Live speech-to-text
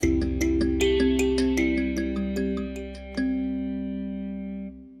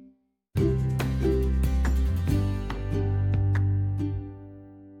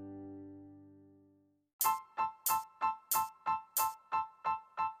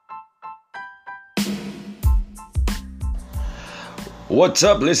What's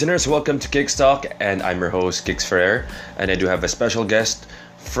up, listeners? Welcome to Kicks Talk, and I'm your host, Kicks Ferrer, and I do have a special guest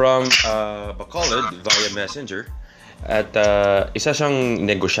from Bacolod via Messenger. At isa siyang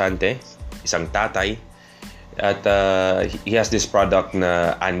negosyante, isang tatay, at he has this product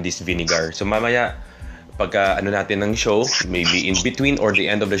na Andes Vinegar. So mamaya, pagka ano natin ng show, maybe in between or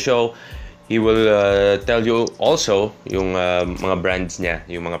the end of the show, he will tell you also yung mga brands niya,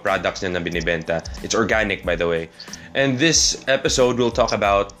 yung mga products niya na binibenta. It's organic, by the way. And this episode will talk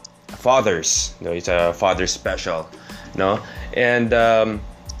about fathers. No, it's a father special, no? And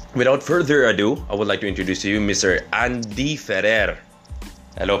without further ado, I would like to introduce to you Mr. Andy Ferrer.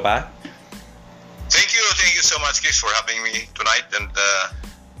 Hello, pa. Thank you so much, Chris, for having me tonight. And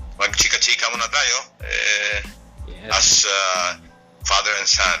magchika-chika muna tayo. Yes. As father and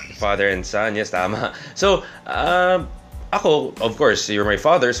son. Father and son, yes, tama. So, ako, of course, you're my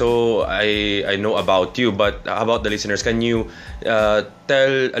father, so I know about you. But about the listeners, can you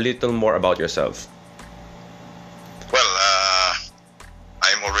tell a little more about yourself? Well,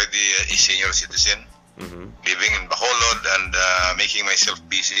 I'm already a senior citizen, living in Bacolod and making myself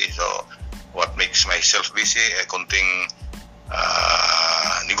busy. So, what makes myself busy? Konting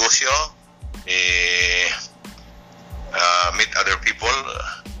negosyo, meet other people,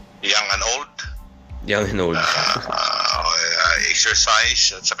 young and old. Young and old.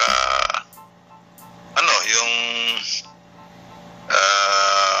 Exercise at saka yung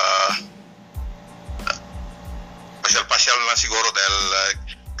pasyal-pasyal lang siguro dahil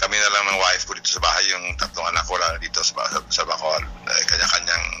kami na lang ng wife ko dito sa bahay, yung tatlong anak ko lang dito sa Bacolod.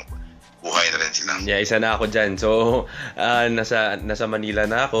 Kanya-kanyang buhay na rin sila. Yeah, isa na ako dyan. So, nasa Manila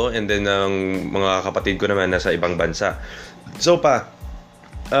na ako, and then ang mga kapatid ko naman nasa ibang bansa. So, pa,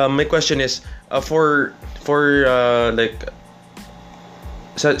 my question is, for like,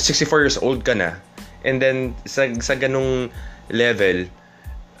 sa 64 years old ka na, and then sa ganung level,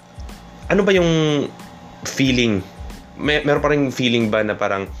 ano ba yung feeling? Meron pa rin feeling ba na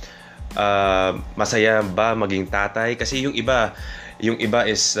parang masaya ba maging tatay? Kasi yung iba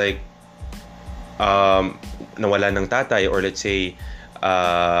is like nawala ng tatay, or let's say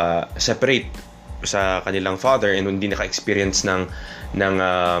separate sa kanilang father and hindi naka-experience ng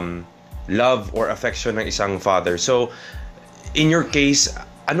love or affection ng isang father. So in your case,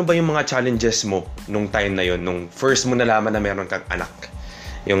 ano ba yung mga challenges mo nung time na yon, nung first mo nalaman na meron kang anak?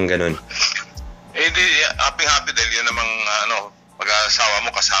 Yung ganun. Hindi, happy dahil yun namang mag-asawa mo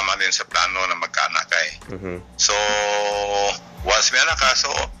kasama din sa plano na magkaanak ka eh. So, once may anak ka,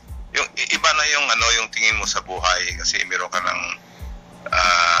 so yung iba na yung tingin mo sa buhay kasi meron ka ng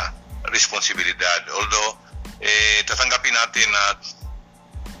responsibilidad. Although, tatanggapin natin na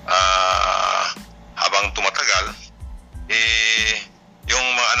habang tumatagal, yung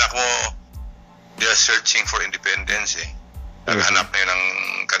mga anak mo, they are searching for independence eh. Naghanap na yun ng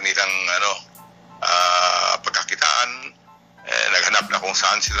kanilang pagkakitaan, naghanap na kung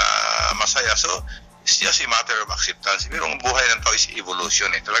saan sila masaya. So, it's just a matter of acceptance. Pero ang buhay ng tao is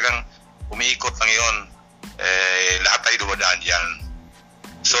evolution eh. Talagang umiikot lang yun. Lahat tayo dumadaan yan.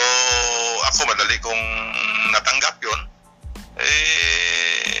 So, ako madali kong natanggap yun.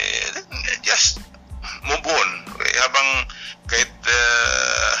 Just move on. Habang kahit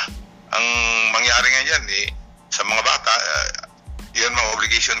ang mangyari nga yan sa mga bata, yun mga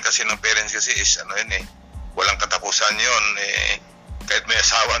obligation kasi ng parents kasi is walang katapusan yun. Kahit may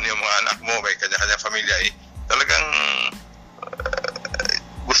asawa yung mga anak mo, may kanya-kanya pamilya, talagang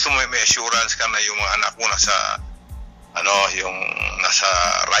gusto mo may assurance ka na yung mga anak mo nasa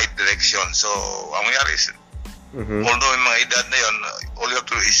right direction. So ang mangyari is although yung mga edad na yun, all you have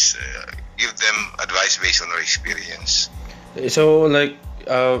to do is give them advice based on their experience. So like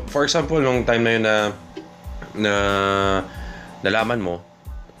for example, nung time na yun na nalaman mo,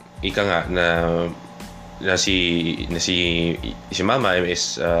 ika nga na si mama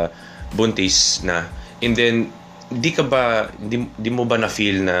is buntis na, and then di mo ba na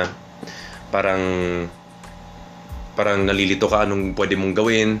feel na parang nalilito ka anong pwede mong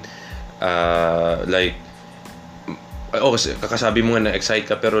gawin, like kakasabi mo nga na excite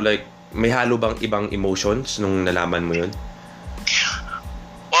ka, pero like may halo bang ibang emotions nung nalaman mo yun?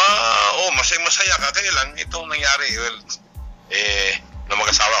 Masaya ka. Kaya lang, itong nangyari, well, nung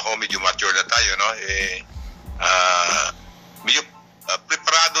mag-asawa ko, medyo mature na tayo, no? Medyo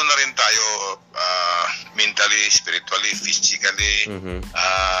preparado na rin tayo mentally, spiritually, physically,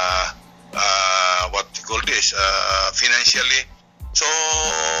 what you call this, financially. So,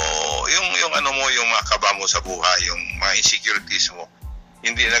 yung yung mga kaba mo sa buhay, yung mga insecurities mo,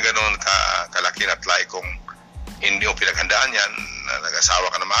 hindi na ganoon kalaki na tlay kung hindi mo pinaghandaan yan, nag-asawa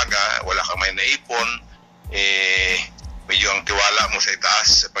ka na maaga, wala kang may naipon, medyo ang tiwala mo sa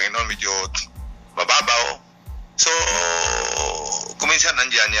itaas, sa Panginoon, medyo mababaw. So, kuminsan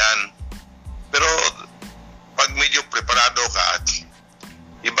nandiyan yan. Pero, pag medyo preparado ka at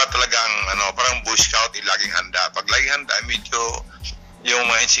iba talaga ang parang Boy Scout, laging handa. Pag laging handa, medyo yung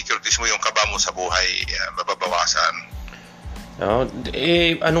mga insecurities mo, yung kaba mo sa buhay, mababawasan.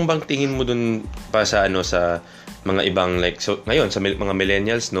 Anong bang tingin mo dun pa sa sa mga ibang so ngayon sa mga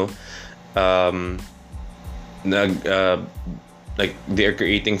millennials, no? Like they are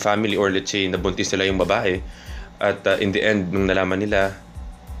creating family, or let's say nabuntis nila yung babae at in the end nung nalaman nila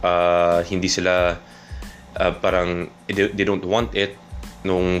hindi sila parang they don't want it,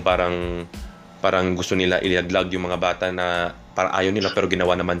 nung parang gusto nila ilaglag yung mga bata na parang ayaw nila pero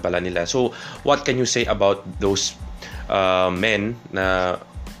ginawa naman pala nila. So what can you say about those men na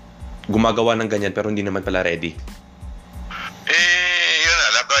gumagawa ng ganyan pero hindi naman pala ready? Yun na,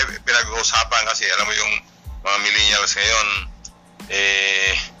 lahat ay pinag-uusapan kasi alam mo yung mga millennials ngayon,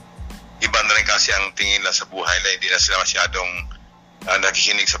 iba na rin kasi ang tingin nila sa buhay na hindi na sila masyadong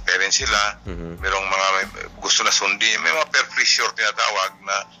nakikinig sa parents sila. Merong mga gusto na sundin, may mga peer pressure tinatawag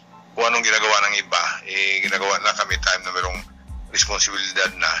na kung anong ginagawa ng iba, ginagawa na kami time na merong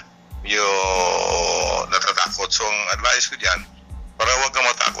responsibilidad na yung natatakot. So ang advice ko dyan, para huwag kang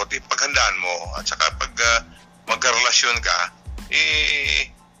matakot, paghandaan mo at saka pag magkarelasyon ka,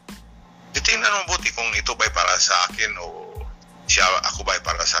 titingnan mo buti kung ito ba'y para sa akin o ako ba'y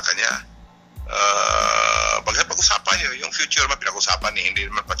para sa kanya. Pag-usapan nyo, yung future man pinag-usapan hindi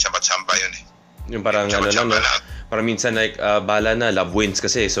naman patsamba-tsamba yun eh. Yung parang parang minsan bala na, love wins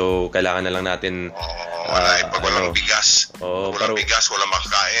kasi, so kailangan na lang natin pag walang bigas, walang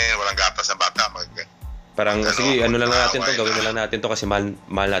makakain, walang gatas na bata, parang sige, lang natin to, gawin na lang natin to kasi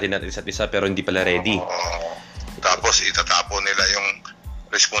mahal natin isa't isa pero hindi pala ready. Tapos itatapon nila yung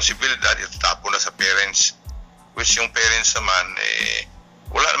responsibilidad, itatapon na sa parents, which yung parents naman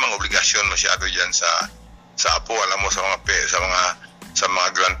wala namang obligasyon masyado diyan sa apo. Alam mo, sa mga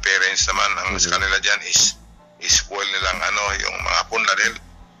grandparents naman, ang sa kanila diyan is spoil nilang yung mga apo na dahil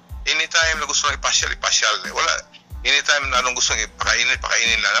anytime na gusto nang ipasyal, wala, anytime na anong gusto nang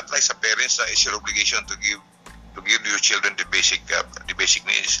pakainin lang, apply sa parents na is your obligation to give your children the basic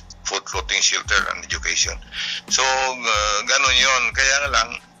needs: food, clothing, shelter, and education. So ganon yon. Kaya nga lang,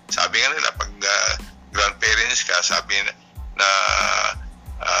 sabi nga nila, pag grandparents ka, sabi na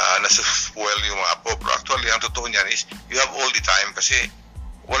nasa-spoil yung mga apo. Pero actually, ang totoo niyan is you have all the time kasi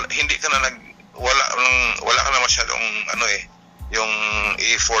hindi ka na wala ka na masyadong yung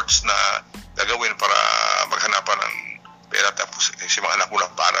efforts na gagawin para maghanapan ng pera, tapos si mga anak mo na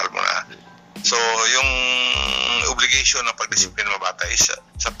paral mo na. So yung obligation ng pagdisiplina ng mga bata is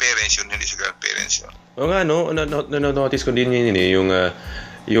sa parents yun, hindi sa grandparents yun. O nga, notice ko din yun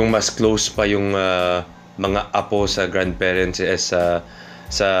yung mas close pa yung mga apo sa grandparents as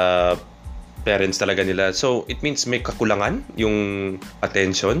sa parents talaga nila. So it means may kakulangan yung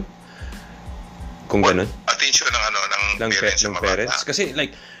attention kung ganun. Attention ng parents ng parents. Kasi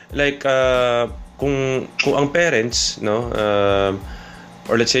like kung ang parents, no,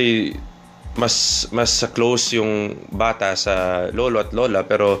 or let's say mas close yung bata sa lolo at lola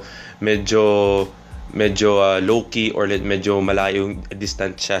pero medyo low key or medyo malayo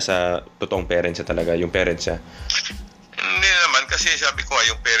distant siya sa totoong parents siya talaga, yung parents siya. Hindi naman, kasi sabi ko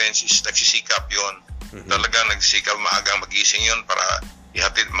yung parents is nagsisikap yun. Talagang nagsisikap, maagang magising yun para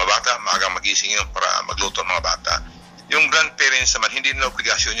ihatid mga bata, maagang magising yun para magluto ng mga bata. Yung grandparents naman, hindi nila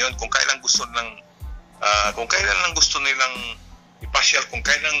obligasyon yun. Kung kailan lang gusto nilang ipasyal, kung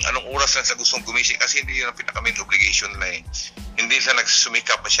kailan anong oras lang sa gustong gumising, kasi hindi yun ang pinaka-main obligation nila eh. Hindi sila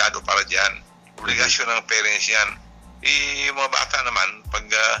nagsumikap masyado para dyan. Obligasyon ng parents yan. Yung mga bata naman, pag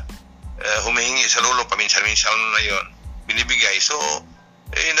humihingi sa lolo, paminsan-minsan na yun, binibigay. So,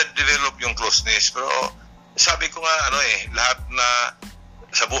 na-develop yung closeness. Pero sabi ko nga, lahat na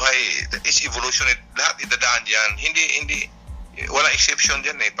sa buhay is evolution. Lahat idadaan dyan. Hindi, wala exception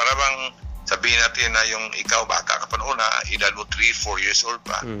dyan eh. Para bang sabihin natin na yung ikaw, bata ka pa noon na, edad mo 3-4 years old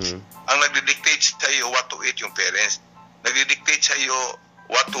pa. Ang nagdidictate sa iyo what to eat yung parents. Nagdidictate sa iyo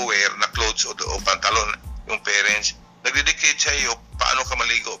what to wear na clothes o pantalon yung parents. Nagdidictate sa iyo paano ka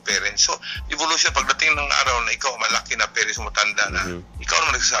maligo, parents. So, evolution, pagdating ng araw na ikaw malaki na, parents mo matanda na, ikaw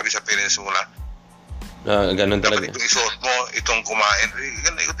naman nagsasabi sa parents mo na ganun talaga. Dapat itong isuot mo, itong kumain.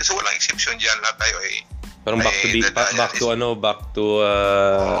 So, walang exception dyan. Lahat tayo parang back to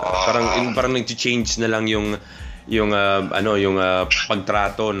parang nag-change na lang yung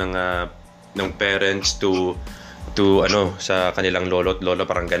pagtrato ng parents to sa kanilang lolo at lola,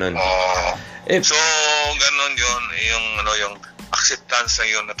 parang ganun. So ganun yun, yung acceptance na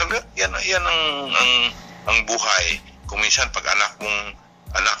yun. Talaga yan ang buhay. kung minsan pag anak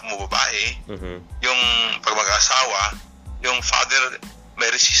mo babae, yung pag mag-asawa, yung father may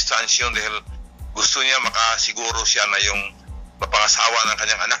resistance yun dahil gusto niya makasiguro siya na yung mapangasawa ng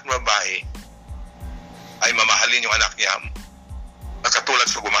kanyang anak na babae ay mamahalin yung anak niya katulad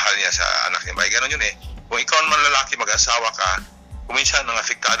sa gumahal niya sa anak niya babae. Ganon yun eh. Kung ikaw naman lalaki mag-asawa ka, kung minsan ang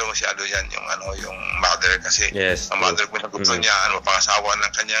apektado masyado yan yung mother kasi ang mother kung gusto niya mapangasawa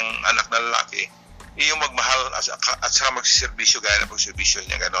ng kanyang anak na lalaki, yung magmahal at saka magsiservisyo gaya na pagservisyo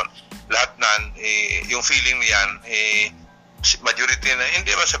niya ganon. Lahat yung feeling niyan majority na,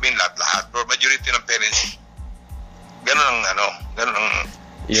 hindi ba sabihin lahat pero majority ng parents ganon ang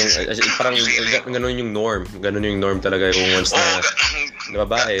yung parang ganon yung norm talaga yung once na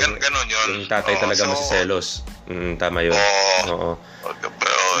babae ganon yun. Yung tatay talaga masiselos. Tama yun. Oo.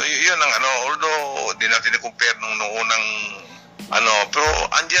 Pero yun ang although di natin i-compare nung unang pero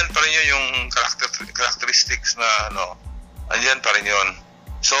andyan pa rin yun yung characteristics na andyan pa rin yun.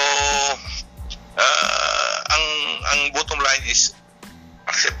 So ang bottom line is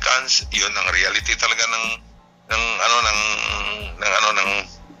acceptance. Yun ang reality talaga ng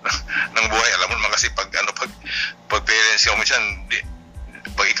buhay. Alam mo naman kasi pag parents yung minsan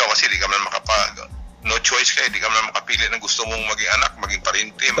pag ikaw kasi di ka man no choice ka, di ka man makapili ng gusto mong maging anak, maging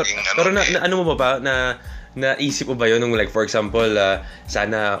parente, maging pero ano mo ba naisip mo ba yun nung like for example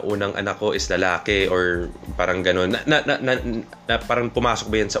sana unang anak ko is lalaki or parang gano'n na parang pumasok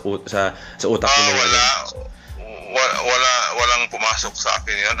ba yan sa utak mo? Walang pumasok sa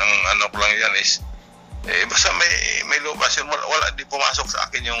akin yan. Ang ko lang yan is basta may lubas yun. Wala di pumasok sa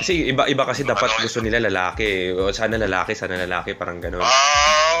akin yung kasi iba kasi dapat gusto nila lalaki o sana lalaki parang gano'n.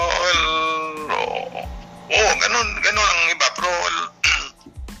 Ganun ang iba pero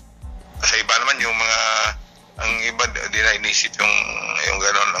sa iba naman yung mga ang iba di na inisip yung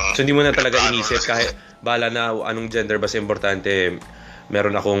gano'n. So hindi mo na talaga inisip kahit bahala na anong gender basta importante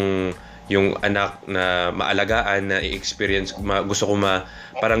meron akong yung anak na maalagaan na i-experience gusto ko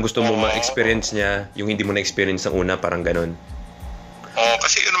parang gusto mo ma-experience niya yung hindi mo na-experience ng una parang gano'n.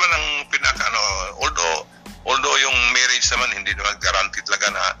 Kasi yun naman ang pinaka although yung marriage naman hindi naman guaranteed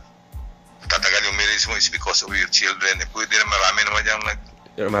talaga na tatagal yung marriage mo is because of your children. Pwede na marami naman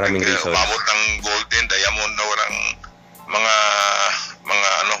yung maraming reasons. Umabot ng golden, diamond na walang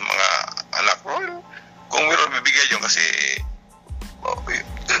mga anak. Kung meron bibigay yun kasi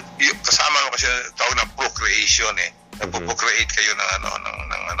kasama mo kasi tawag na procreation eh. Nagpo-procreate kayo ng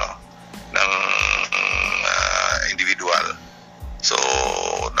individual. So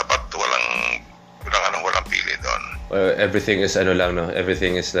dapat walang pili doon. Everything is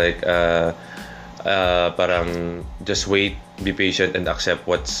everything is like parang just wait, be patient and accept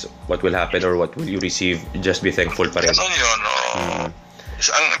what will happen or what will you receive. Just be thankful pa rin. Ganun yun.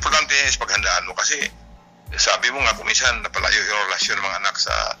 Ang importante is paghandaan mo kasi sabi mo nga kung minsan napalayo yung relasyon ng mga anak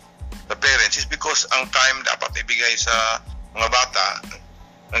sa parents is because ang time dapat ibigay sa mga bata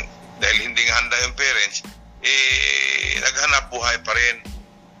dahil hindi nga handa yung parents naghanap buhay pa rin,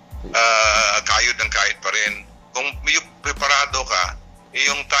 kayod pa rin. Kung yung preparado ka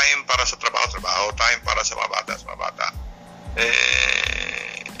yung time para sa trabaho, time para sa mga bata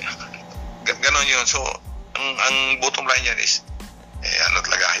ganon yun. So ang bottom line yan is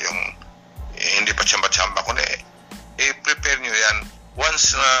talaga yung hindi pa tsamba-tsamba kundi prepare nyo yan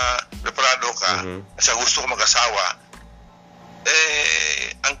once na preparado ka sa gusto ko mag-asawa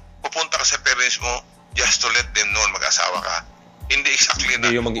ang pupunta ka sa parents mo just to let them know mag-asawa ka, hindi exactly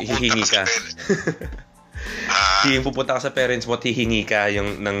hindi yung maghihingi ka yung pupunta ka sa parents mo at hihingi ka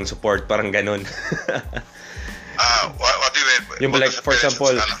yung ng support parang ganon. What do you mean? Yung like for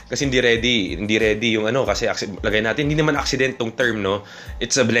example kasi hindi ready yung kasi lagay natin hindi naman accident tong term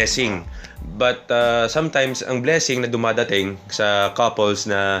it's a blessing but sometimes ang blessing na dumadating sa couples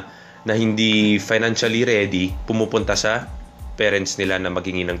na hindi financially ready pumupunta sa parents nila na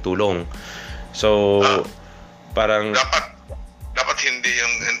maghingi ng tulong so parang dapat hindi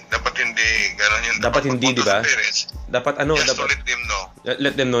gano'n yun. Dapat hindi, di ba? Dapat just dapat let them know.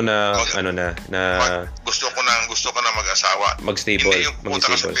 Let them know na gusto ko na mag-asawa. Mag-stable. Hindi yung punta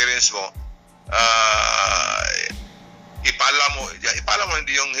ka sa parents mo. Ipaalam mo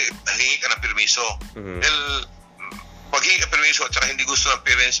hindi yung hingi ka ng permiso. Dahil pag hingi ka permiso at saka hindi gusto ng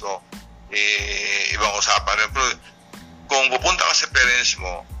parents mo, ibang usapan. Pero kung pupunta ka sa parents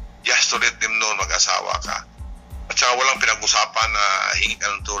mo, just to let them know mag-asawa ka. At saka walang pinag-usapan na hingi ka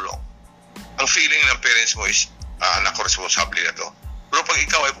ng tulong. Ang feeling ng parents mo is, anak ko responsable na to. Pero pag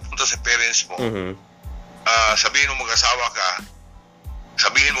ikaw ay pupunta sa parents mo, sabihin mo mag-asawa ka,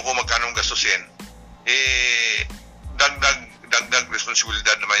 sabihin mo kung magkano gastusin, dagdag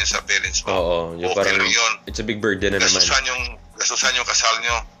responsibilidad naman yun sa parents mo. Oo, yung okay parang lang yun. it's a big burden na naman. Gastusan yung kasal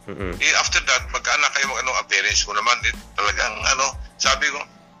nyo. After that, magkaanak kayo ang parents mo naman, talagang sabi ko,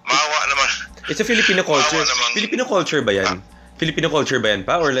 maawa naman. It's a Filipino culture. Filipino culture ba yan? Filipino culture ba yan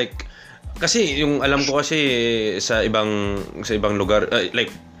pa? Or like, kasi yung alam ko kasi sa ibang lugar,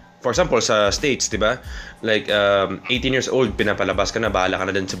 like, for example, sa States, di ba? Like, 18 years old, pinapalabas ka na, bahala ka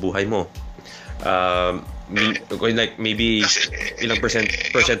na din sa buhay mo. Like, maybe ilang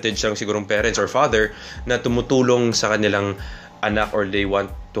percentage lang sigurong parents or father na tumutulong sa kanilang anak or they want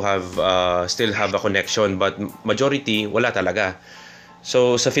to have still have a connection, but majority wala talaga.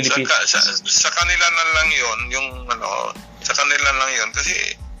 So sa Philippines sa kanila na lang 'yon, yung sa kanila lang 'yon kasi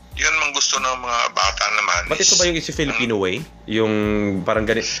 'yun mang gusto ng mga bata naman. But ito ba yung Filipino way? Yung parang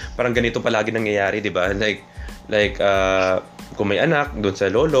ganito palagi nangyayari, 'di ba? Like kung may anak doon sa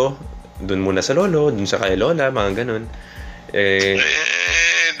lolo, doon muna sa lolo, doon sa kay lola, mga ganun.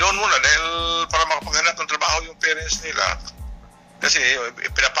 Doon muna dahil para makapaghanap ng trabaho yung parents nila. Kasi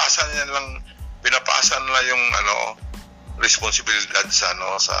pinapasa nila yung responsibilidad sa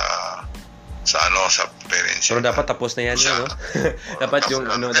parents. Pero dapat tapos na yan, no? Dapat yung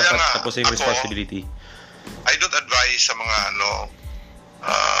dapat tapos yung responsibility. I don't advise sa mga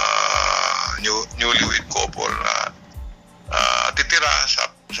newlywed couple na titira sa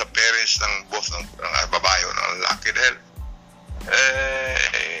parents ng both ng babae o ng lalaki dahil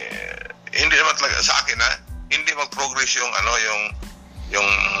hindi naman talaga sa akin hindi mag-progress yung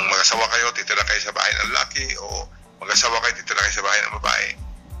mag-asawa kayo, titira kayo sa bahay ng lalaki o mag-asawa kayo, titira kayo sa bahay ng babae.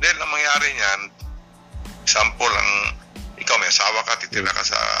 Dahil ang mangyari niyan, example, ikaw may asawa ka, titira ka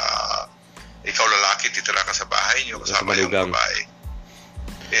sa ikaw lalaki, titira ka sa bahay niyo, kasama yung babae.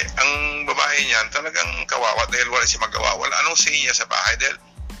 Ang babae niyan talagang kawawa dahil wala siya magawa. Wala anong say niya sa bahay dahil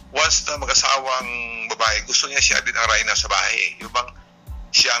once na mag-asawang babae, gusto niya siya din ang reyna sa bahay. Yung bang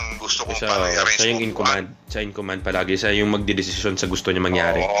siyang gusto kong pag-arrange. Siya yung in command palagi. Siya yung magdedesisyon sa gusto niya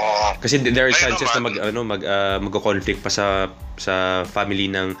mangyari. Kasi there are chances na mag-conflict pa sa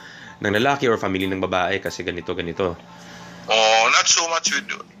family ng lalaki or family ng babae kasi ganito. Not so much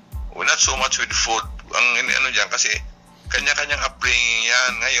with food. Ang diyan kasi kanya-kanyang upbringing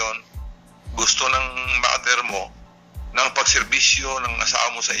yan. Ngayon, gusto ng mother mo ng pagserbisyo ng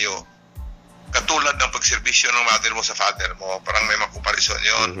asawa mo sa iyo. Katulad ng pagserbisyo ng mother mo sa father mo, parang may makomparison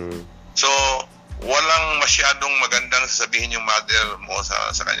yun. So, walang masyadong magandang sasabihin yung mother mo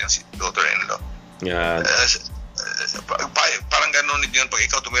sa kanyang daughter-in-law. Yeah. Parang ganun yun pag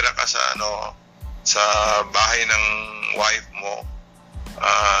ikaw tumira ka sa bahay ng wife mo,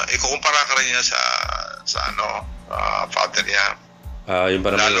 ikukumpara ka rin niya sa father niya. Yung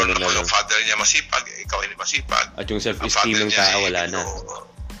parang lalo na kung yung father niya masipag, ikaw hindi masipag. At yung self-esteem ng tao wala na.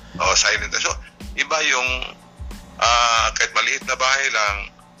 Silent. So, iba yung kahit maliit na bahay lang,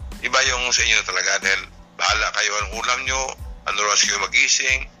 iba yung sa inyo talaga dahil bahala kayo ang ulam nyo, ano oras kayo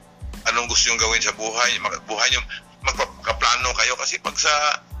magising, anong gusto nyo gawin sa buhay nyo, magpaplano kayo kasi pag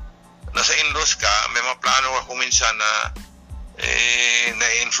nasa in-laws ka, may mga plano ka kung minsan na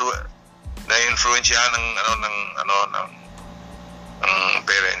na-influensyahan ng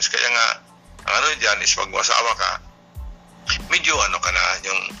parents. Kaya nga, ang dyan is pag masawa ka, medyo ka na,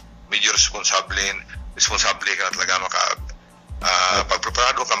 yung medyo responsable ka na talaga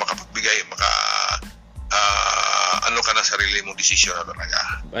pagpreparado ka, makapagbigay, ka na sarili mong desisyon na talaga.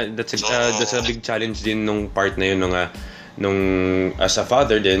 That's a big challenge din nung part na yun nung as a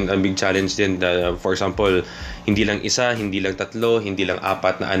father din, a big challenge din for example, hindi lang isa, hindi lang tatlo, hindi lang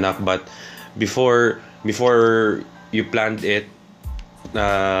apat na anak, but before you planned it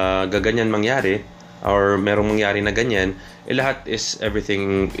na gaganyan mangyari or merong mangyari na ganyan, lahat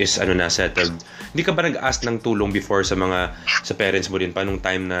everything is settled. Hindi ka ba nag-ask ng tulong before sa parents mo din pa nung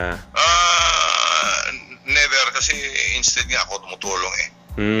time na never, kasi instead nga ako tumutulong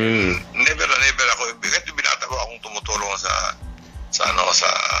never ako, kahit binata ko akong tumutulong sa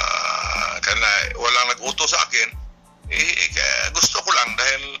kanila, walang nag-utos sa akin. Gusto ko lang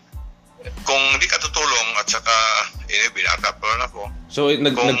dahil kung hindi ka tutulong at saka binata pa lang ako. So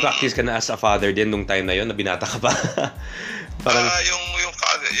nag-practice ka na as a father din nung time na yon na binata ka pa? Parang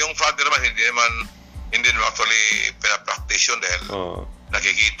yung father naman hindi naman actually pina-practice yun dahil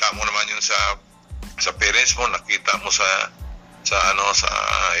nakikita mo naman yun sa parents mo, nakita mo sa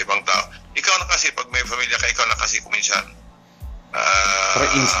ibang tao. Ikaw na kasi pag may pamilya ka, ikaw na kasi kuminsan.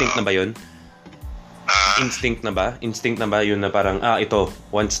 Parang instinct na ba yun? Instinct na ba yun na parang ito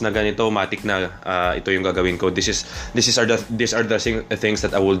once na ganito matik na ito yung gagawin ko, these are the things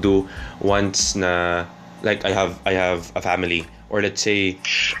that I will do once na like I have a family or let's say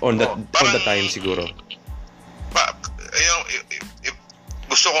on the time siguro.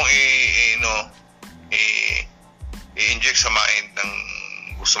 gusto kong i-inject sa mind ng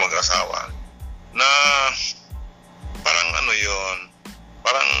gusto mag-asawa na parang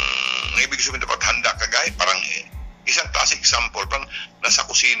parang ibig sabihin dapat handa ka guys, parang isang classic example, parang nasa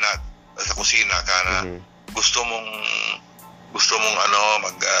kusina ka na gusto mong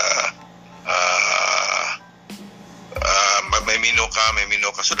may menu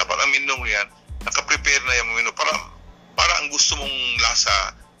ka, so dapat ang menu mo yan naka-prepare na yung menu para ang gusto mong lasa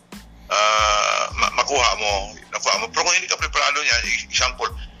makuha mo. Pero kung hindi ka preparado niya, example,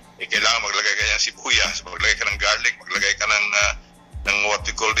 kailangan maglagay ka ng sibuyas, maglagay ka ng garlic, maglagay ka ng what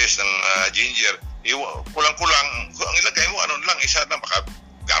we call this, ng ginger. Kulang-kulang, ang ilagay mo, isa na, baka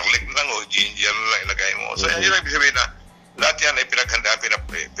garlic lang o ginger lang ilagay mo. So, yan yung ibig sabihin na lahat yan ay pinaghanda,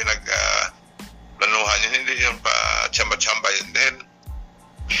 planuhan yun, hindi yung pa tsamba-tsamba yun. Dahil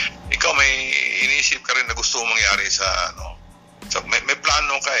ikaw may iniisip ka rin na gusto mong mangyari sa so, may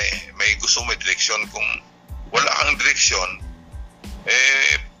plano ka may gusto mo direksyon. Kung wala kang direksyon,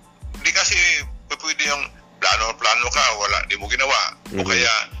 hindi kasi pwede yung plano ka, di mo ginawa. O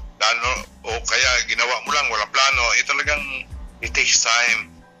kaya ginawa mo lang, walang plano. Talagang it takes time.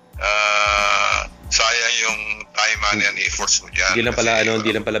 Sayang yung time, money, and efforts mo dyan.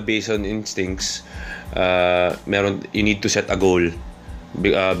 Hindi lang pala based on instincts. You need to set a goal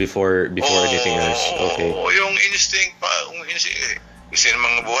before anything else. Okay. Yung instinct kasi ng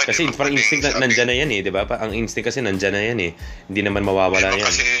mga buhay. Kasi parang instinct nandyan na yan di ba? Ang instinct kasi nandyan na yan Hindi naman mawawala yan.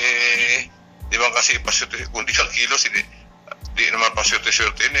 Di ba kasi kung di ka kilos, di naman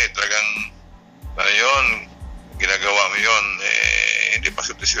paswerte-swerte talagang ginagawa mo yun, hindi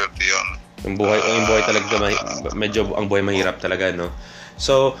paswerte-swerte yun. Yung buhay talaga medyo ang buhay mahirap talaga, no?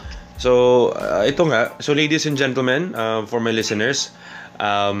 So ito nga. So ladies and gentlemen, for my listeners,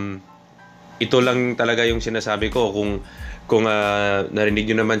 ito lang talaga yung sinasabi ko. Kung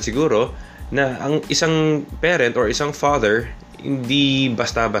narinig nyo naman siguro na ang isang parent or isang father hindi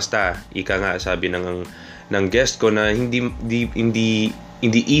basta-basta, ika nga sabi ng guest ko, na hindi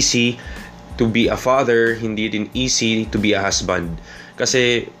easy to be a father, hindi din easy to be a husband,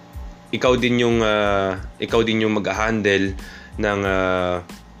 kasi ikaw din yung mag-handle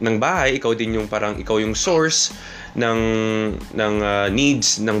ng bahay, ikaw yung source ng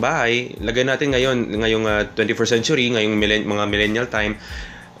needs ng bahay. Lagay natin ngayong 21st century, ngayong mga millennial time,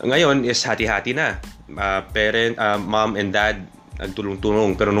 ngayon is hati-hati na. Mom and dad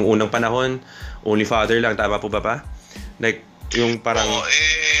nagtulong-tulong, pero nung unang panahon only father lang, tama po ba pa? Like yung parang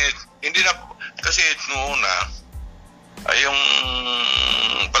hindi na kasi noon yung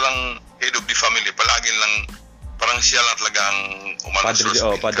palang head of the family palagi lang, parang siya lang talaga ang padre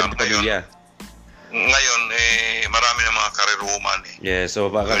de pamilya. Ngayon marami ng mga career woman so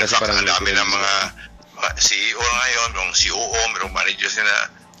baka kasi parang dami ng mga CEO ngayon, yung COO, mayroong managers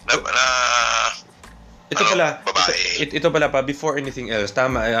na ito pala pa, before anything else,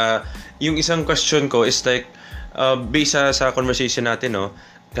 tama, yung isang question ko is like based sa conversation natin, no?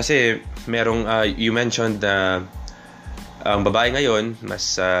 Kasi merong you mentioned ang babae ngayon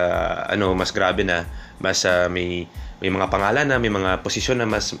mas grabe na, mas may mga pangalan na, may mga posisyon na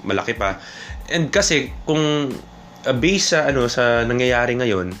mas malaki pa. And kasi kung based sa nangyayari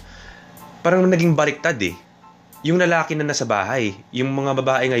ngayon, parang naging baliktad yung lalaki na nasa bahay, yung mga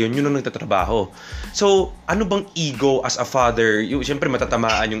babae ngayon, yun ang nagtatrabaho. So, ano bang ego as a father? Siyempre,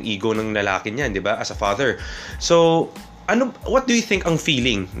 matatamaan yung ego ng lalaki niyan, di ba? As a father. So, what do you think ang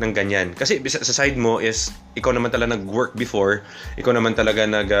feeling ng ganyan? Kasi sa side mo is, ikaw naman talaga nag-work before, ikaw naman talaga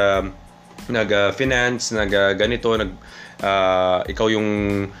nag-finance, ganito, ikaw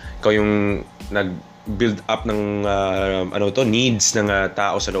yung nag-build up ng needs ng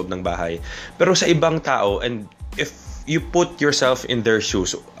tao sa loob ng bahay. Pero sa ibang tao, and if you put yourself in their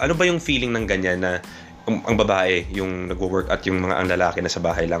shoes, ano ba yung feeling ng ganyan na ang babae yung nagwo-work at yung ang lalaki na sa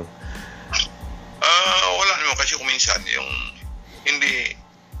bahay lang? Wala naman kasi kuminsan yung hindi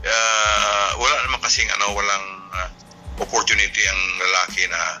wala naman kasing walang opportunity ang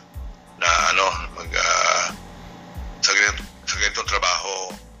lalaki na sa ganitong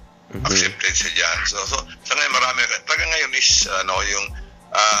trabaho accepted siya dyan. So sa ngayon marami talaga ngayon is yung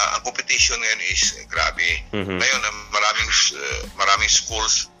ang competition ngayon is grabe. Ngayon maraming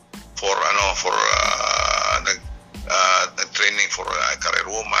schools for training for career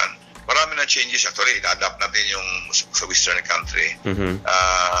woman. Marami na changes actually, adapt natin yung sa western country.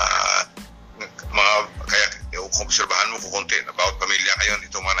 Kaya kung obserbahan mo kukunti about pamilya ngayon,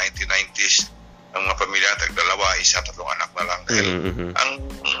 itong mga 1990s, ang mga pamilya tagdalawa, isa, tatlong anak na lang. Dahil ang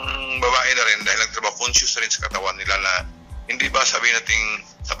babae na rin, dahil nagtrabaho, conscious na rin sa katawan nila na hindi ba sabihin natin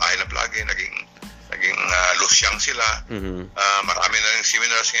sa bahay na palagi naging naging lusyang sila. Marami na ring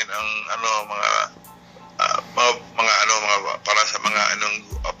seminars ngayon ang mga para sa mga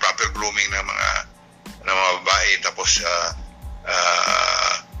proper grooming ng mga babae. Tapos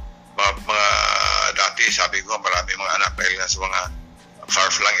mga dati sabi ko marami mga anak dahil nga sa mga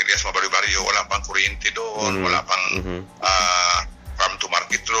far-flung areas, mga baryo-baryo, wala pang kuryente doon, wala pang farm to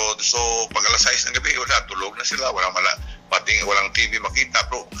market road. So pag alas 6 ng gabi, wala, tulog na sila, walang TV makita.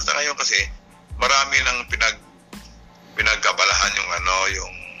 Pero sa ngayon kasi marami nang pinagkabalahan yung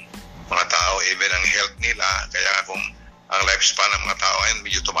mga tao, even ang health nila. Kaya kung ang lifespan ng mga tao ay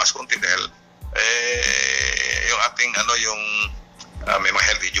medyo tumaas konti dahil yung ating may mga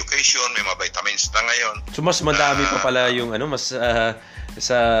health education, may mga vitamins na ngayon. So mas madami pa pala yung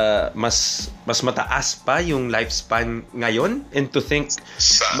mas mataas pa yung lifespan ngayon, and to think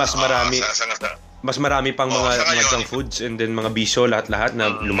mas marami pang mga junk foods and then mga bisyo lahat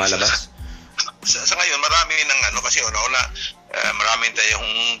na lumalabas. Sa ngayon marami ng kasi una marami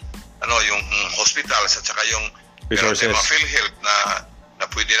tayong yung hospitals at saka yung resources, mga PhilHealth na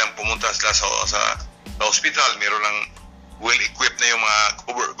pwede nang pumunta sila sa hospital. Meron ng well-equipped na yung mga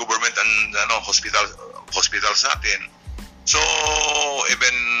government and hospitals natin. So,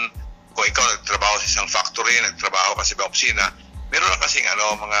 even kung ikaw nagtrabaho sa isang factory, nagtrabaho ka sa opisina, meron na kasing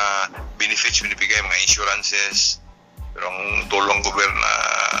mga benefits binibigay, mga insurances, merong tulong gobyerno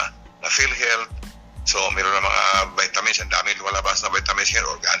na PhilHealth. So, meron na mga vitamins, ang dami lumalabas na vitamins here,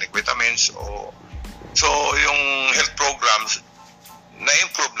 organic vitamins. So, yung health programs,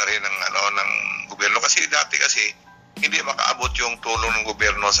 na-improve na rin ng gobyerno. Kasi dati hindi makaabot yung tulong ng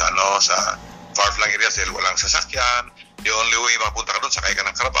gobyerno sa far-flung areas dahil walang sasakyan. The only way mapunta ka doon, sakay ka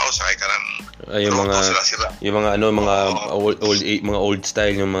ng karabaw, sakay ka ng yung mga old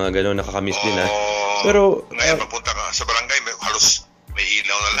style, yung mga gano'n, nakakamiss din Pero ngayon mapunta ka sa barangay, halos may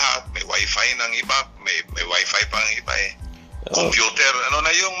ilaw na lahat, may wifi ng iba, may wifi pa ng iba computer,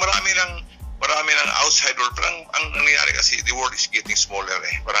 yung marami ng outside world. Parang ang nangyayari kasi the world is getting smaller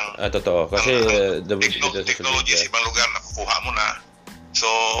parang totoo kasi technology sa ibang lugar nakukuha mo na. So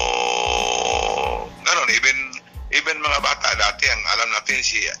gano'n, even mga bata dati, ang alam natin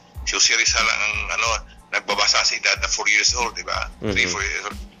si Jose Rizal ang nagbabasa sa edad na 4 years old, di ba? 3-4 years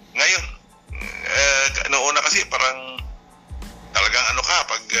old. Ngayon noong una kasi parang talagang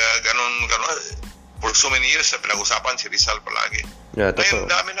pag ganon for so many years pinag-usapan si Rizal palagi. Ngayon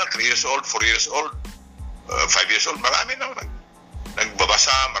dami na 3 years old, 4 years old, 5 years old, marami na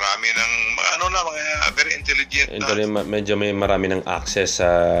nagbabasa, marami ng mga very intelligent medyo may marami ng access sa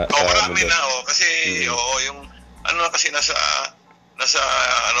marami na kasi yung kasi nasa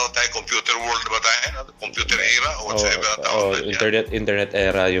tayo computer world ba tayo, computer era o whatsoever internet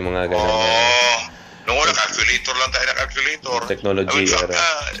era, yung mga ganun. Nung una calculator lang tayo, na calculator technology era.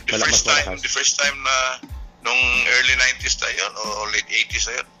 The first time na nung early 90s tayo o late 80s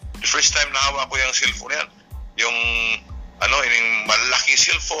tayo, the first time na hawak ko yung cellphone yan, yung yung malaking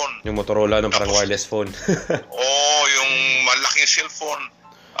cellphone, yung Motorola parang wireless phone. yung malaking cellphone,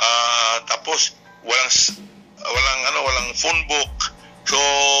 tapos walang phone book, so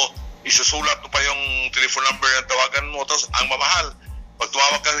isusulat mo pa yung telephone number na tawagan mo, tapos ang mamahal pag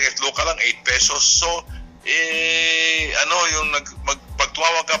tumawag ka kahit local lang 8 pesos. So pag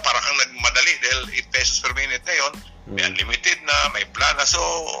tumawag ka para kang nagmadali dahil 8 pesos per minute ngayon, may unlimited na, may plan na, so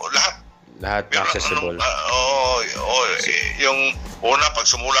lahat accessible. Yung una pag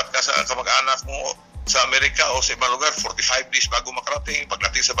sumulat ka sa kamag-anak mo sa Amerika o sa ibang lugar, 45 days bago makarating.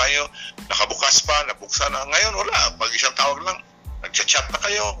 Pagdating sa banyo, nakabukas pa, nabuksan na. Ngayon wala, pag isang tawag lang, nagchat na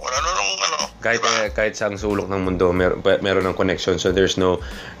kayo, kahit sa sulok ng mundo meron ng connection, so there's no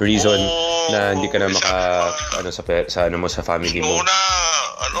reason na hindi ka na sa family mo.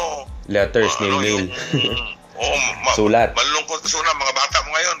 Letters, mail. Sulat. Malungkot kasi mga bata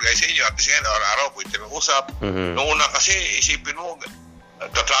mo ngayon, guys, sa inyo, at least ngayon, araw-araw, pwede mag-usap. Noong una kasi, isipin mo,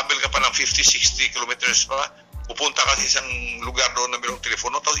 travel ka pa ng 50-60 kilometers pa, pupunta ka sa isang lugar doon na mayroong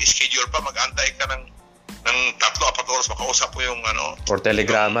telepono, tapos schedule pa, mag-antay ka ng 3-4 oras makausap mo yung or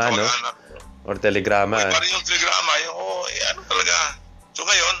telegrama, or telegrama. Parang yung telegrama, talaga. So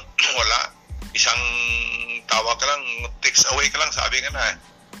ngayon, wala. Isang tawag ka lang, text away ka lang, sabi nga na,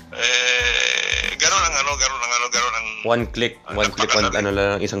 gano'n ang one click,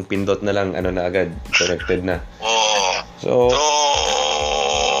 isang pindot na lang, na agad, connected na. So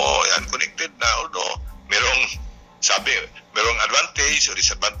yan, connected na. Although, merong advantage o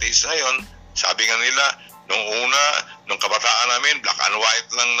disadvantage na yun. Sabi nga nila, nung kabataan namin, black and white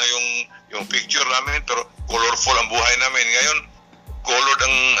lang na yung picture namin, pero colorful ang buhay namin. Ngayon, colored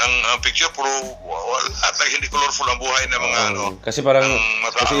ang picture, puro at hindi colorful ang buhay ng mga kasi parang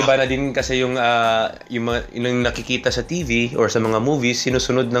kasi iba na din kasi yung yung nakikita sa TV or sa mga movies,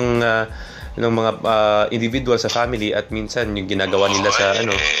 sinusunod ng mga individual sa family, at minsan yung ginagawa nila sa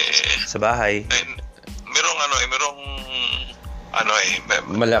sa bahay. Merong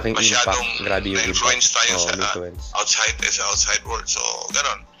malaking masyadong impact, grabe yung influence tayo sa influence. outside world. So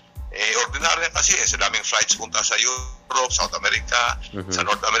ganon. Ordinaryo kasi sa daming flights punta sa Europe, South America, sa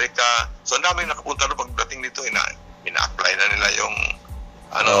North America. So ang daming nakapunta doon pagdating dito, ina-apply na nila yung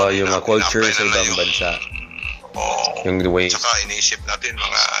yung culture sa ibang bansa. Yung the ways. Saka iniisip natin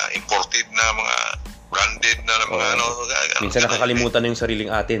mga imported na mga branded na mga minsan nakakalimutan na yung sariling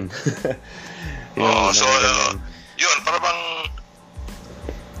atin. Yun, para bang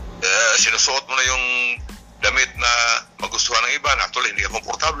sinusuot mo na yung damit na magustuhan ng iba, na actually hindi ka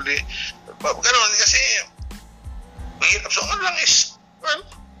komportable. Ganoon kasi mahirap. So ano lang is,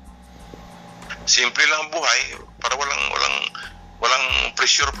 simple lang ang buhay, para walang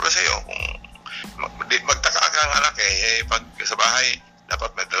pressure para sa'yo. Kung magtaka ka ang anak pag sa bahay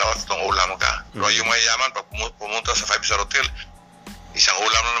dapat may 2 ulam ka. Pero yung mayayaman, pag pumunta sa 5-star hotel, isang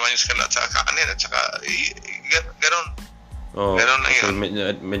ulam na naman yung sila at saka kanin at saka gano'n. So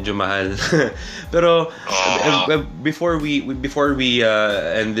medyo mahal. Pero before we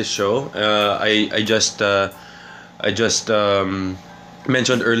end this show, I just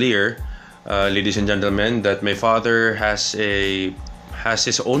mentioned earlier, ladies and gentlemen, that my father has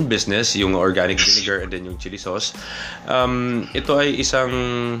his own business, yung organic vinegar and then yung chili sauce. Ito ay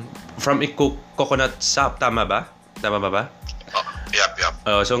isang from coconut sap, tama ba?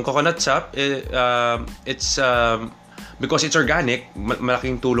 Yep. So ang coconut sap, it's because it's organic,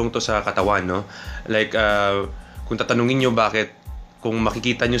 malaking tulong to sa katawan, no? Like kung tatanungin niyo bakit, kung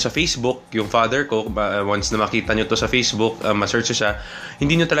makikita nyo sa Facebook, yung father ko, once na makita nyo to sa Facebook, ma-search siya,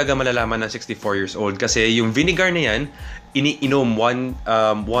 hindi nyo talaga malalaman na 64 years old. Kasi yung vinegar na yan, iniinom 1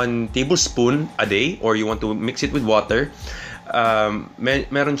 tablespoon a day, or you want to mix it with water.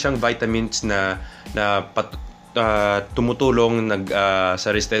 Meron siyang vitamins na tumutulong sa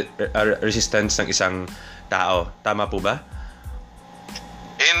resistance ng isang tao. Tama po ba?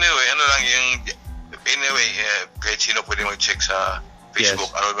 Anyway, kahit sino pwede mag-check sa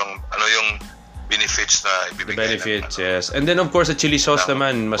Facebook, yes. ano yung benefits na ibibigay. The benefits, yes. And then of course, the chili sauce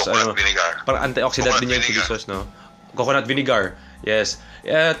naman, mas vinegar. Parang antioxidant din yung chili sauce, no? Coconut vinegar. Yes.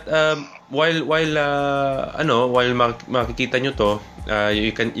 At while makikita nyo to,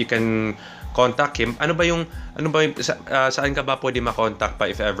 you can contact him. Saan ka ba pwede ma-contact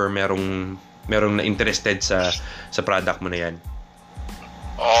pa if ever merong na interested sa product mo na yan?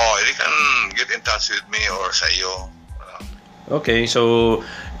 You can get in touch with me or sa iyo. Okay, so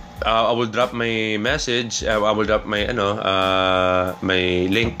I will drop my message. I will drop my my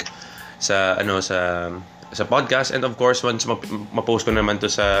link sa podcast, and of course once ma-post ko naman to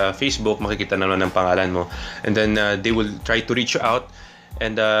sa Facebook, makikita naman ng pangalan mo, and then they will try to reach you out.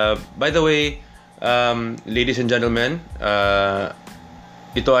 And by the way, ladies and gentlemen,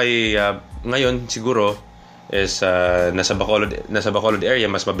 ito ay ngayon siguro is nasa Bacolod area,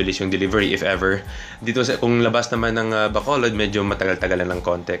 mas mabilis yung delivery if ever. Dito kung labas naman ng Bacolod, medyo matagal-tagalan ng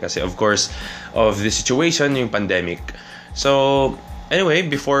konti kasi of course of the situation, yung pandemic. So anyway,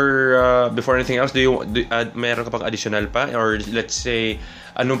 before anything else, mayroon ka pang additional pa, or let's say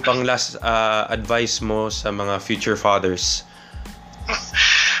anong pang last advice mo sa mga future fathers?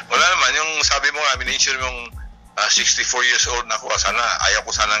 Wala naman, yung sabi mo nga, minention mong 64 years old na ako,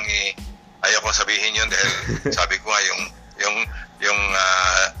 ayaw ko sabihin yun dahil sabi ko nga yung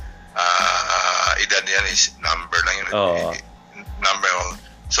edad yan is number lang yun. Number.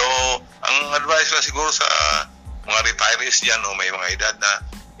 So ang advice ko siguro sa mga retirees diyan o may mga edad na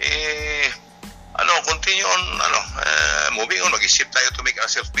continue on moving on, mag-isip tayo to make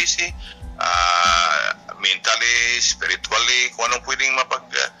ourselves busy, mentally, spiritually, kung anong pwedeng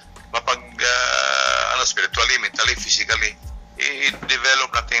spiritually, mentally, physically, i-develop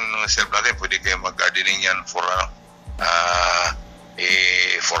natin ng self natin. Pwede kayo mag-gardening yan for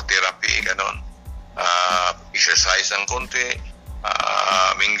therapy, ganon. Exercise ng konti,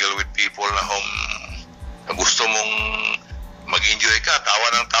 mingle with people na gusto mong mag-enjoy ka, tawa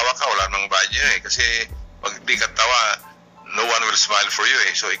ng tawa ka, wala nang badyo kasi pag di ka tawa, no one will smile for you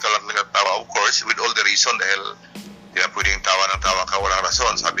so ikaw lang nagtawa, of course, with all the reason, dahil di ba pwedeng tawa ng tawa ka, walang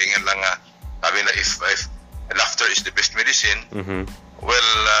rason. Sabi na if laughter is the best medicine,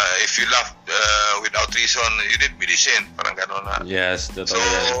 well, if you laugh without reason, you need medicine, parang gano'n na. Yes, totally. So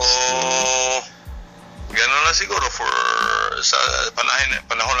gano'n na siguro sa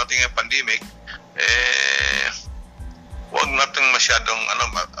panahon natin ng pandemic, huwag natin masyadong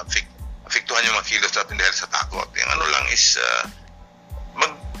apektuhan yung mga kilos natin dahil sa takot. Yung ano lang is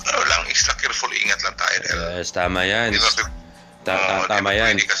extra careful, ingat lang tayo dahil Yes, tama yan. Tama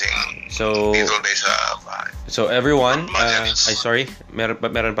yan. So, dito tayo sa so everyone, sorry, meron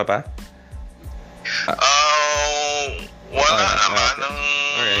pa? Wala naman.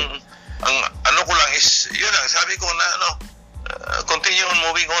 Alright. Ang ano ko lang is, yun lang, sabi ko na continue on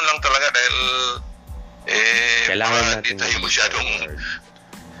moving on lang talaga dahil kailangan natin di tayo masyadong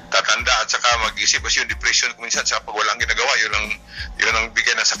tatanda at saka mag-isip kasi yung depression kuminsan sa pag walang ginagawa, yun ang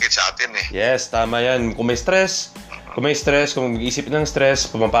bigay ng sakit sa atin eh. Yes, tama yan. Kung may stress, kung mag-isip ng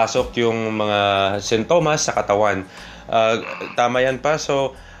stress, pumapasok yung mga sintomas sa katawan. Tama yan pa.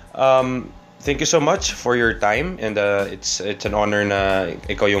 So, thank you so much for your time, and it's an honor na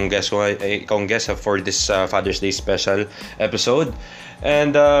ikaw yung guest for this Father's Day special episode.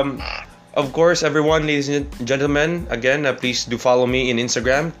 And of course, everyone, ladies and gentlemen, again, please do follow me in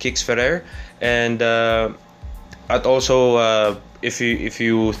Instagram, Kix Ferrer, and also if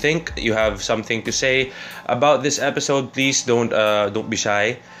you think you have something to say about this episode, please don't be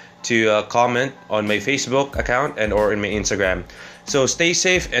shy to comment on my Facebook account and or in my Instagram. So stay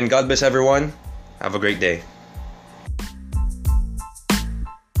safe and God bless everyone. Have a great day.